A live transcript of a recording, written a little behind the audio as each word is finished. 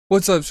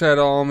What's up,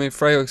 Shadow? I'm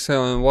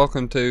Fralexel, and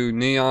welcome to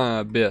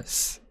Neon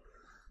Abyss.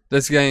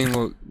 This game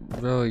looked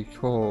really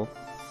cool.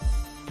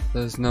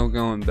 There's no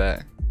going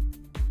back.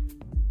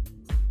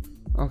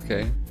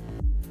 Okay.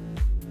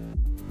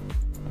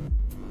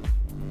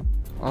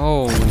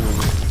 Oh.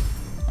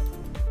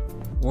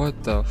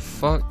 What the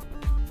fuck?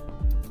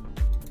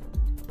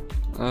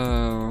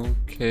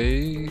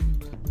 Okay.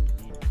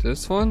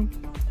 This one?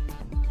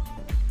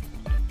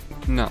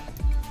 No.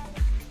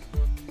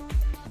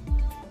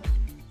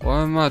 What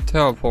am I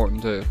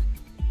teleporting to?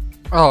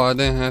 Oh, I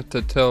didn't have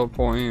to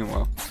teleport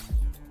anywhere.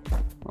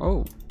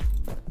 Oh.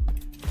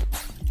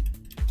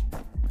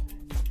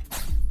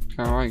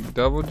 Can I like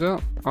double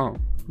jump? Oh,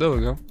 there we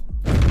go.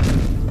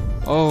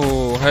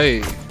 Oh,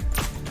 hey.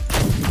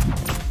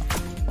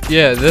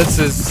 Yeah, this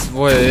is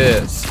what it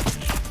is.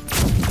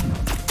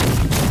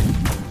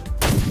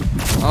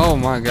 Oh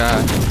my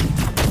god.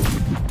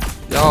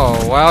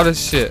 Y'all wild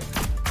as shit.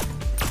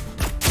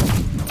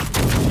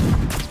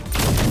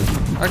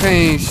 I can't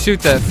even shoot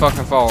that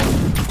fucking fall.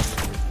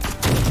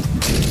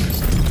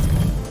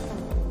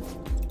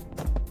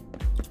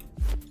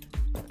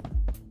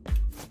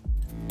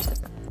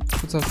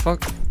 What the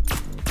fuck?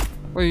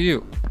 What are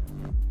you?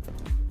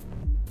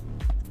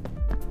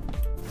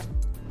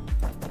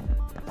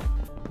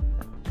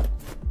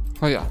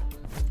 Oh yeah.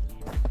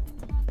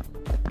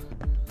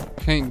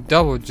 Can't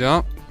double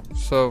jump,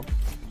 so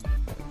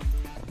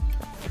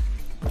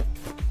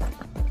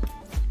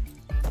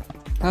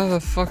how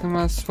the fuck am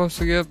I supposed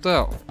to get up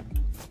there?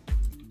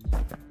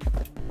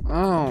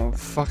 I don't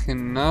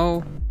fucking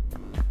know.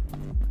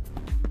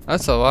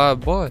 That's a lot,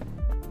 boy.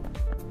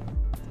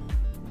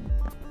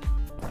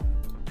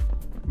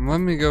 Let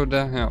me go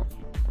down here.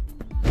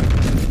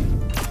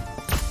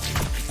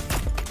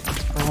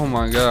 Oh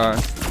my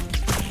god.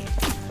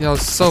 Y'all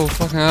so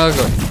fucking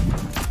ugly.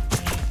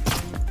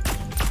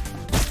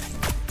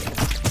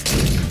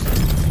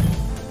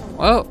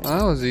 Well,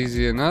 that was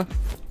easy enough.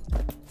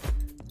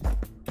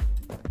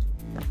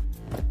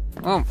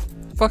 Oh,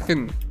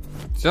 fucking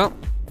jump.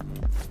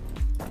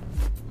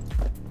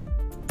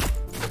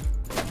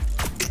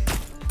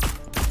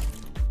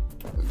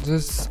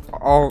 This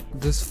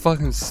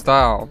fucking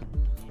style.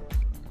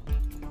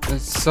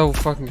 It's so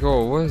fucking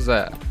cool. What is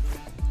that?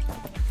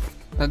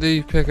 How do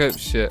you pick up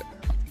shit?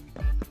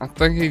 I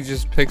think he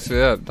just picks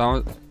it up,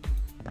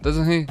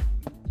 doesn't he?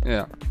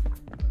 Yeah.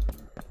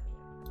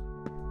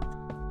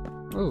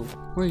 Oh,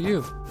 what are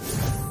you?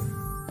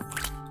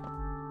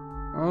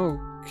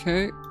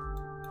 Okay.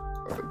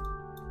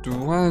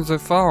 Why is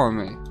it following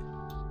me?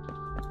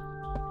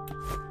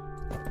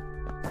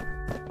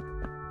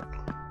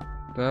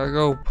 Did I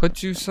go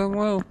put you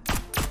somewhere?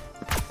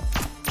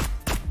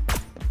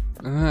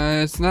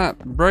 It's not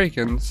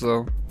breaking,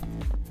 so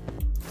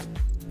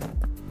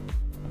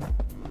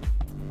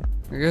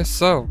I guess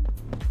so.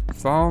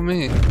 Follow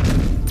me.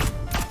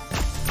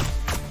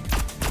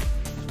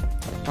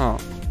 Oh.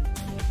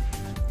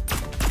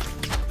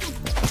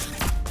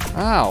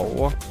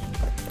 Ow.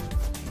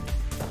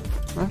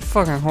 That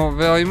fucking hurt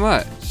very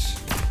much.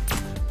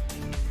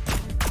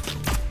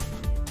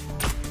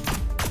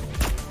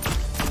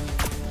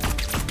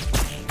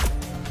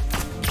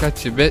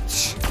 Got you,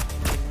 bitch.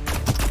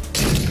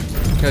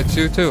 Got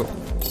you too.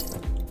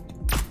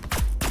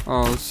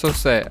 Oh, it's so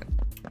sad.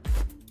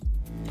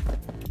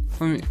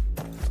 Let me.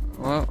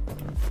 Well,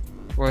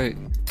 wait.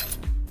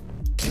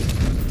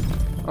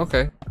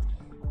 Okay.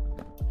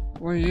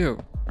 Where are you?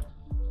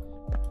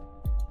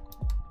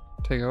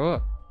 Take a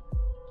look.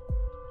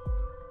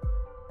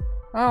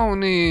 I don't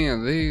need any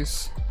of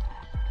these.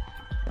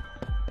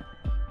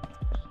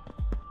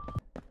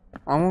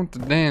 I want the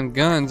damn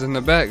guns in the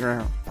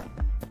background.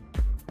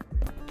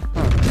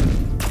 Huh.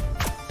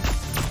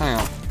 Hang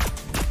on.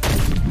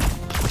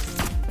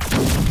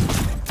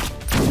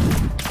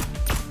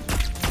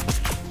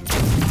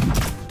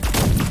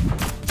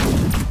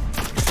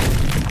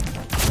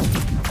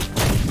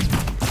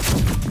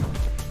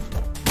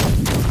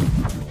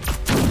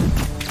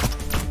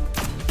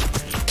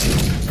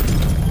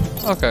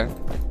 Okay.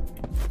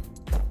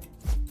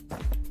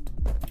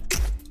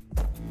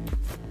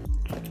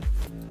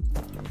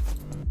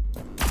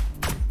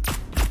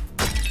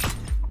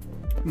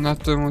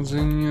 Nothing was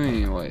in you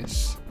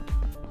anyways.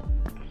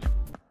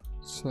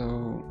 So,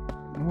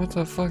 what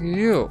the fuck are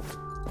you?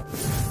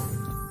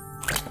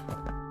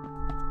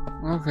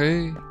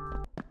 Okay.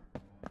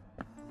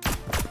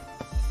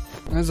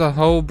 There's a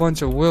whole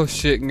bunch of will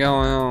shit going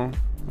on.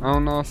 I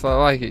don't know if I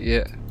like it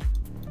yet.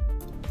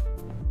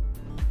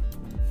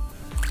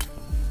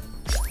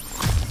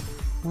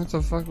 What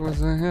the fuck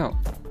was in here?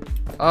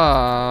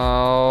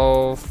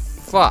 Oh,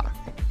 fuck.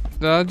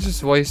 Did I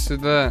just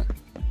wasted that?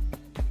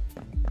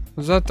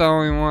 Was that the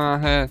only one I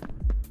had?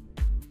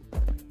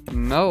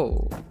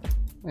 No.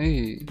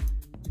 Hey.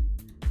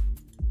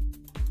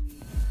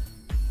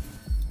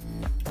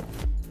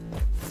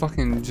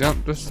 Fucking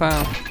jump this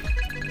time.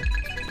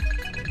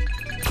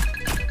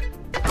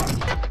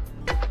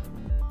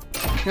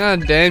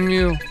 God damn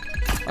you.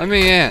 Let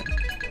me in.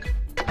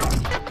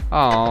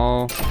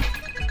 Oh.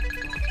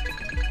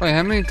 Wait,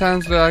 how many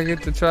times do I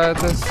get to try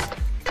this?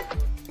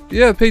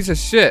 You're a piece of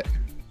shit.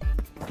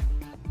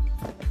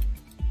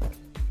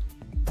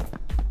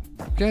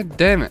 God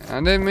damn it.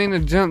 I didn't mean to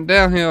jump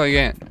downhill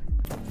again.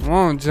 I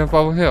want to jump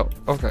over hill.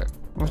 Okay.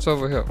 What's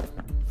over hill?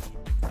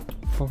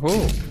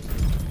 Oh.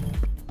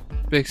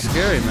 Big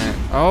scary man.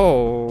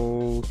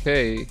 Oh,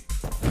 okay.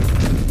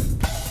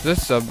 Is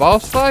this a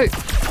boss fight?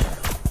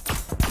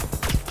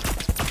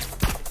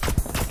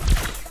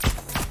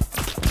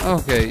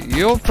 Okay,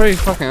 you're pretty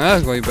fucking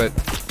ugly, but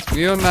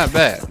you're not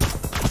bad.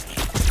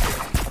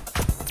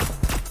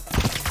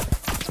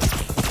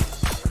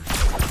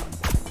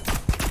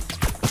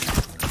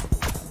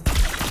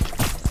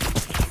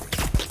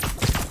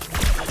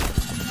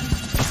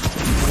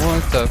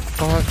 What the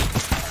fuck?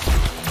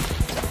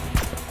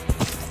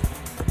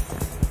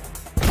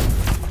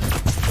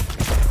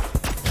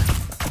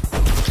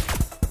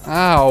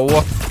 Ow.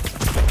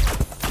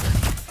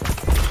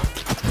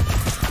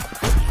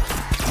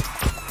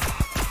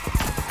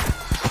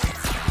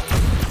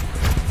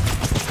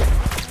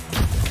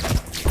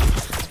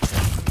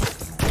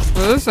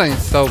 Well, this ain't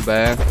so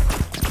bad.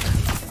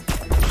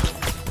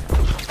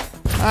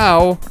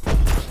 Ow.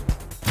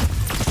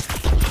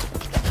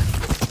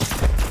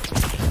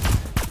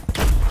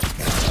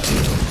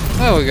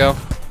 There we go.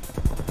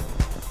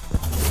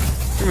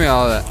 Give me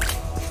all of that.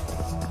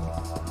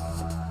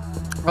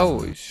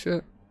 Holy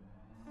shit.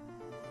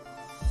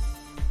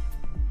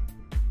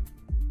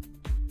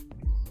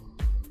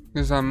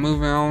 Guess I'm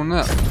moving on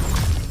up.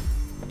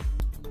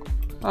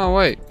 Oh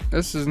wait,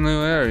 this is a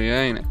new area,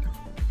 ain't it?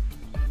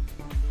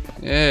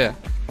 Yeah.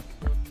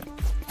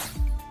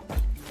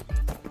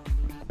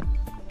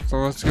 So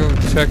let's go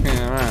checking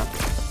it around.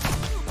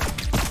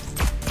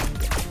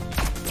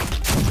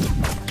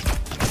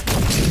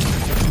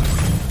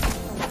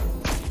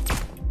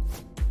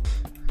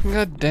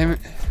 God damn it.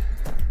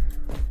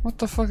 What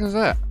the fuck is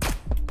that?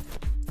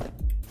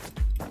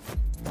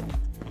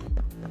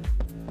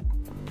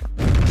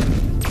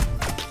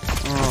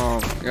 Oh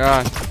my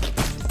god.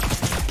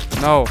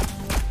 No.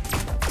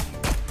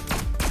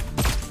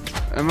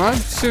 Am I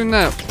shooting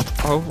that?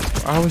 Oh,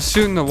 I was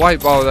shooting the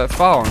white ball that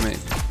followed me.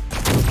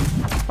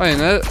 Wait,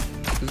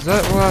 is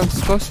that what I'm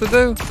supposed to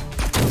do?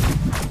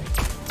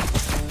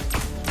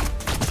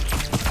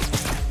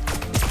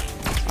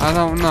 I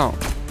don't know.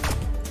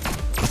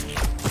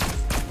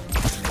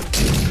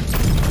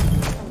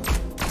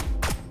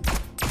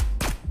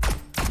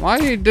 Why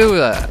do you do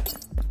that?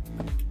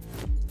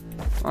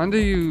 Why do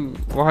you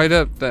light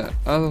up that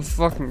other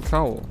fucking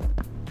coal?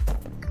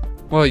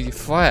 Well, you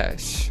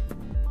flash.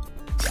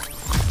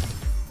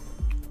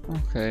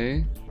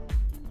 Okay.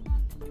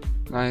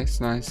 Nice,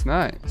 nice,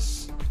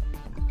 nice.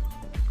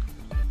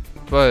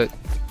 But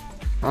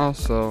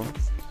also,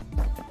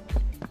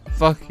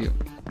 fuck you.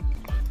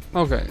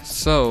 Okay,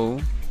 so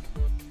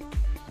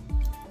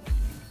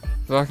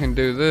if I can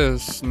do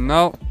this,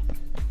 nope.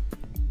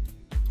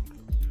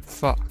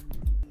 Fuck.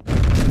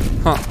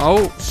 Huh,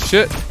 oh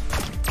shit.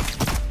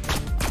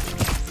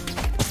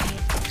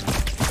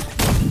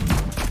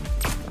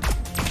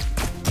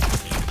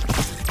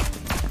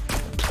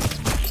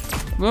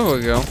 There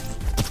we go.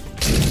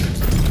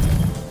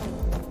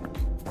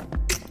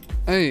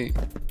 Hey.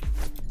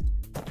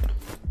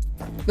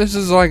 This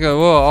is like a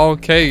little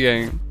arcade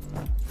game.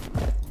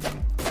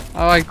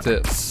 I like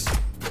this.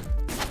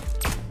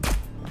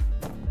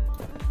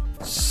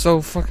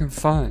 So fucking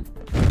fun.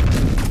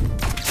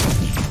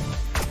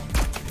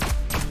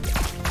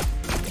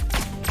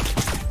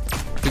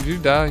 Did you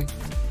die?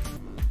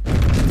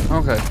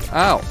 Okay.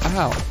 Ow,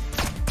 ow.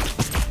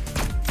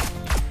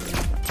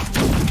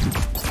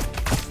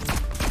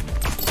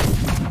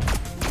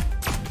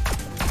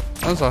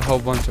 That's a whole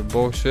bunch of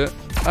bullshit.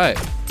 Hey.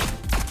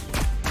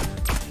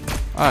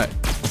 Alright.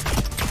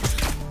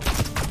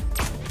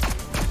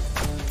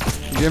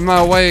 Get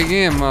my way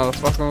again,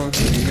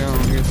 motherfucker. You're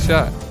gonna get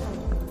shot.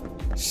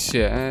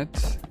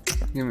 Shit.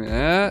 Give me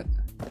that.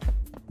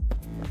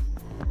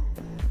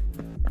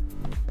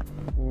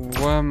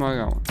 Where am I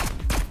going?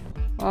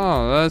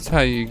 Oh, that's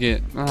how you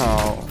get.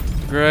 Oh,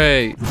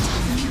 great.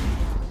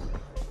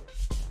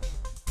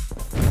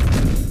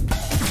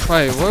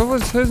 Wait, what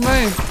was his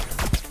name?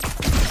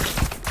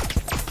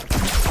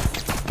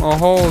 A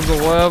whole the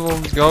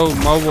level, go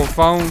mobile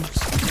phones.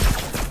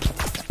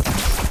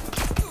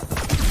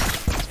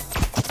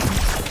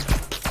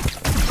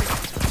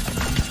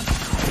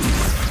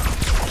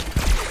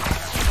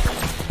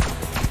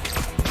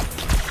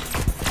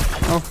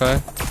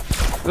 Okay.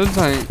 This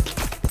ain't.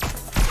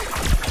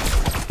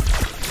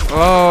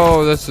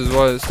 Oh, this is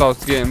what it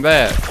starts getting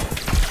bad.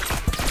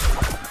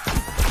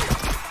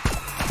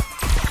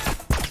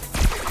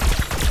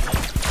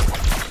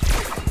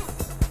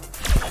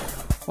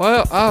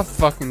 Well, I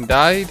fucking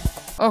died.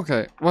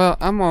 Okay, well,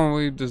 I'm gonna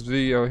leave this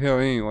video here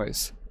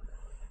anyways.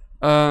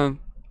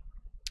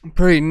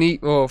 Pretty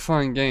neat little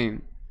fun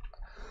game.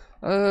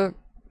 I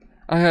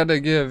had to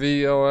get a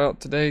video out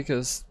today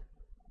because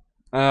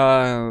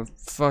I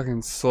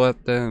fucking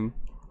slept in.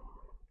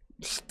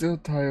 Still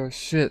tired of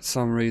shit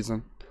some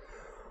reason.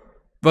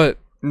 But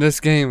This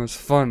game is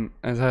fun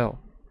as hell.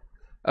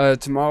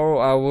 Tomorrow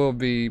I will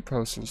be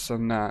posting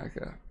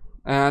Subnautica.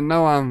 And I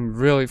know I'm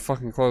really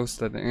fucking close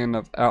to the end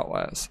of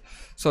Outlast.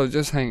 So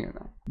just hang in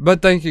there.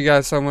 But thank you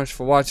guys so much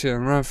for watching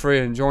and run free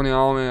and joining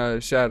all me out of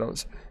the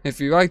shadows. If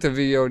you liked the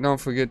video, don't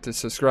forget to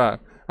subscribe.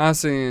 I'll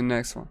see you in the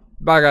next one.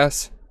 Bye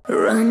guys.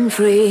 Run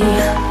free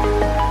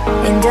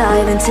and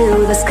dive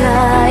into the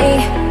sky.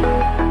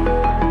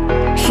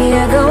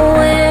 Hear the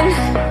wind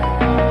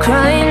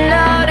crying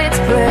out its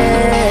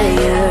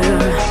prayer.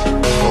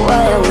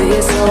 Why are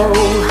we so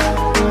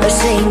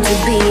ashamed to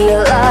be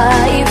alive?